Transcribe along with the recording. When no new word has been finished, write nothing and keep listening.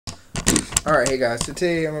Alright, hey guys, so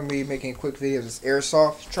today I'm going to be making a quick video of this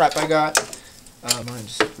Airsoft trap I got. I'm going to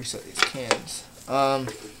just reset these cans.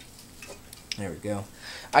 There we go.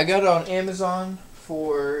 I got it on Amazon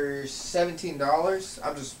for $17.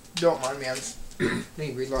 Don't mind me, I'm just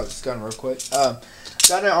need to reload this gun real quick. Got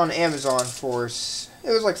it on Amazon for, it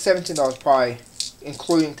was like $17 probably,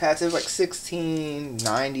 including tax. It was like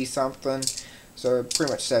 $16.90 something, so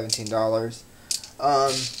pretty much $17.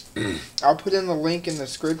 I'll put in the link in the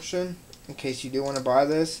description in case you do want to buy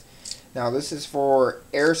this. Now this is for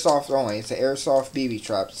Airsoft only. It's an Airsoft BB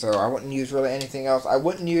trap, so I wouldn't use really anything else. I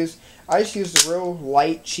just use the real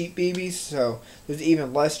light cheap BBs, so there's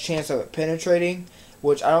even less chance of it penetrating,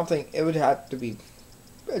 which I don't think it would have to be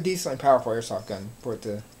a decently powerful Airsoft gun for it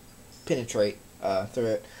to penetrate through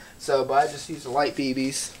it. So, but I just use the light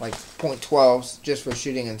BBs, like .12s, just for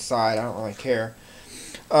shooting inside. I don't really care.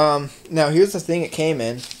 Now here's the thing it came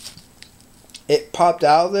in. It popped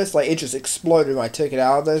out of this, like it just exploded when I took it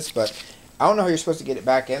out of this, but I don't know how you're supposed to get it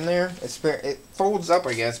back in there. It folds up,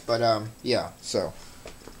 I guess, but yeah, so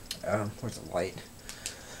where's the light?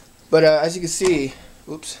 But as you can see,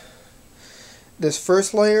 oops, this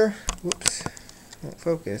first layer, whoops, won't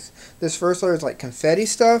focus. This first layer is like confetti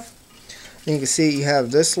stuff. And you can see you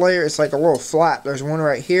have this layer, it's like a little flap. There's one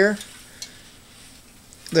right here.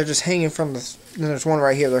 They're just hanging from the, then there's one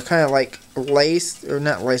right here. They're kind of like laced, or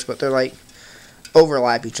not laced, but they're like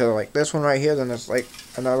overlap each other, like this one right here. Then there's like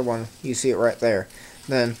another one, you see it right there.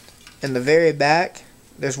 Then in the very back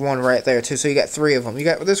there's one right there too, so you got three of them. You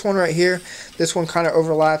got this one right here, this one kind of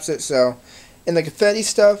overlaps it, so, and the confetti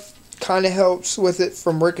stuff kind of helps with it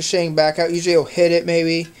from ricocheting back out. Usually it'll hit it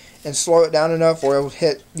maybe and slow it down enough, or it'll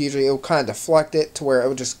hit, usually it'll kind of deflect it to where it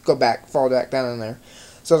will just go back, fall back down in there.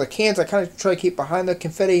 So the cans I kind of try to keep behind the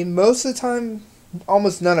confetti. Most of the time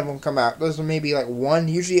almost none of them come out. Those are maybe like one.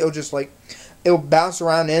 Usually it'll just like, it'll bounce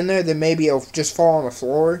around in there, then maybe it'll just fall on the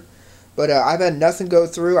floor. But I've had nothing go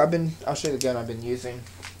through. I'll show you the gun I've been using.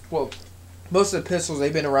 Well, most of the pistols,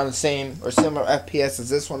 they've been around the same or similar FPS as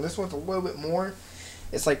this one. This one's a little bit more.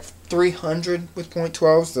 It's like 300 with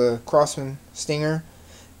 .12s, the Crossman Stinger.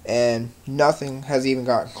 And nothing has even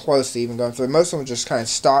gotten close to even going through. Most of them just kind of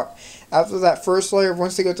stop. After that first layer,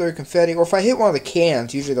 once they go through confetti, or if I hit one of the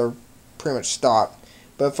cans, usually they're pretty much stopped.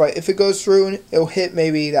 But if it goes through, it'll hit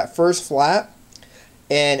maybe that first flap,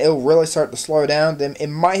 and it'll really start to slow down. Then it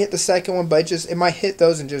might hit the second one, but it might hit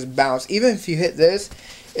those and just bounce. Even if you hit this,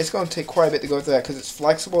 it's going to take quite a bit to go through that because it's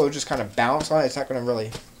flexible. It'll just kind of bounce on it. It's not going to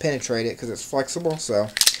really penetrate it because it's flexible. So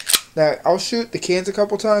now I'll shoot the cans a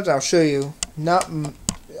couple times. I'll show you.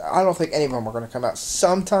 I don't think any of them are going to come out.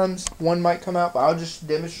 Sometimes one might come out, but I'll just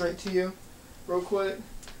demonstrate to you real quick.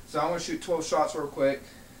 So I'm going to shoot 12 shots real quick.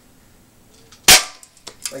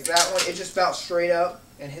 Like that one, it just bounced straight up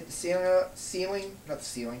and hit the ceiling, not the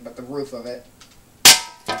ceiling, but the roof of it.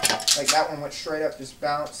 Like that one went straight up, just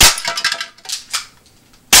bounced.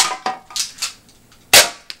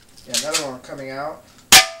 Yeah, another one coming out.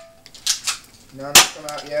 None have come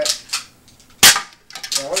out yet.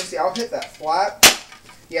 Now let me see, I'll hit that flap.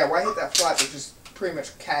 Yeah, when I hit that flap, it just pretty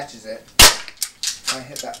much catches it. When I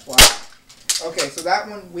hit that flap. Okay, so that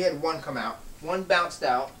one, we had one come out. One bounced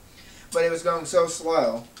out. But it was going so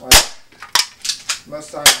slow, like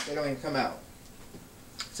most times they don't even come out.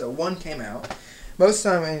 So one came out. Most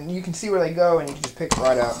time, and you can see where they go, and you can just pick it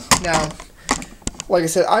right up. Now, like I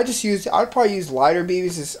said, I'd probably use lighter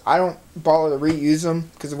BBs. I don't bother to reuse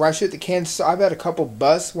them because when I shoot the cans, so I've had a couple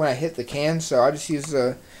busts when I hit the cans, so I just use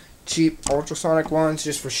the cheap ultrasonic ones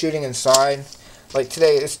just for shooting inside. Like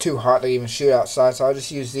today, it's too hot to even shoot outside, so I'll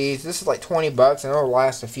just use these. This is like 20 bucks, and it'll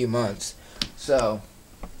last a few months. So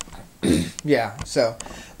yeah, so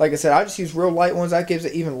like I said, I just use real light ones. That gives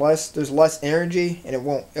it even less. There's less energy, and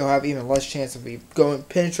it'll have even less chance of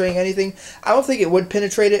penetrating anything. I don't think it would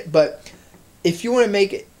penetrate it, but if you want to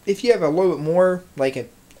make it, if you have a little bit more like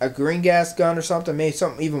a green gas gun or something, maybe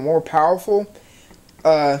something even more powerful,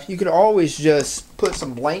 you could always just put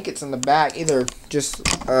some blankets in the back. Either just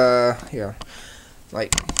here,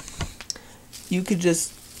 like you could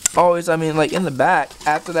just always, I mean, like in the back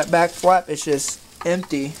after that back flap, it's just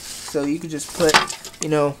empty. So you could just put, you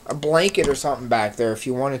know, a blanket or something back there if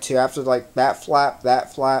you wanted to. After like that flap,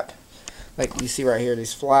 like you see right here,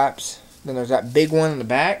 these flaps. Then there's that big one in the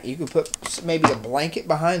back. You could put maybe a blanket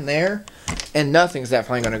behind there, and nothing's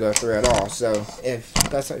definitely going to go through at all. So if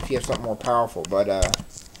you have something more powerful, but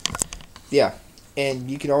yeah. And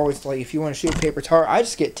you could always, like, if you want to shoot paper tar, I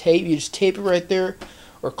just get tape. You just tape it right there,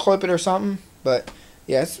 or clip it or something. But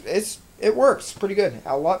yeah, it works pretty good.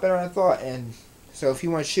 A lot better than I thought. And so if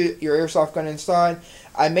you want to shoot your airsoft gun inside,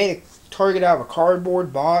 I made target out of a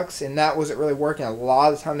cardboard box, and that wasn't really working. A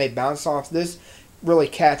lot of the time they bounce off. This really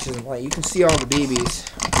catches them. Like, you can see all the BBs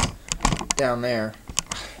down there.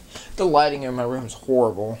 The lighting in my room is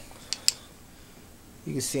horrible.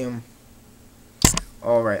 You can see them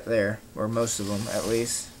all right there, or most of them at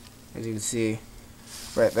least, as you can see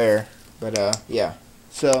right there. But yeah,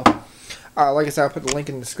 so like I said, I'll put the link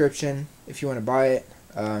in the description if you want to buy it.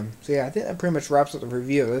 So yeah, I think that pretty much wraps up the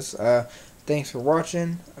review of this. Thanks for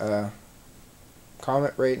watching.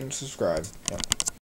 Comment, rate, and subscribe. Yep.